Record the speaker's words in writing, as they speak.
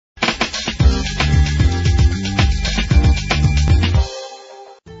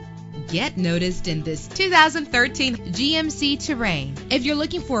Get noticed in this 2013 GMC Terrain. If you're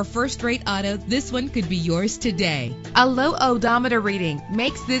looking for a first-rate auto, this one could be yours today. A low odometer reading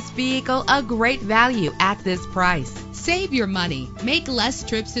makes this vehicle a great value at this price. Save your money. Make less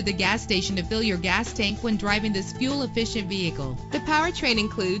trips to the gas station to fill your gas tank when driving this fuel-efficient vehicle. The powertrain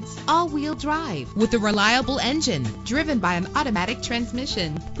includes all-wheel drive with a reliable engine driven by an automatic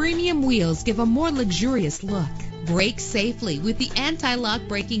transmission. Premium wheels give a more luxurious look. Brake safely with the anti-lock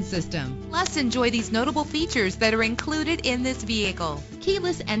braking system. Plus, enjoy these notable features that are included in this vehicle: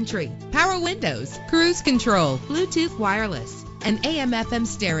 keyless entry, power windows, cruise control, Bluetooth wireless, an AM/FM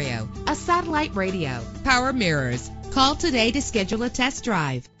stereo, a satellite radio, power mirrors. Call today to schedule a test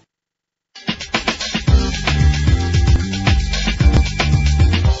drive.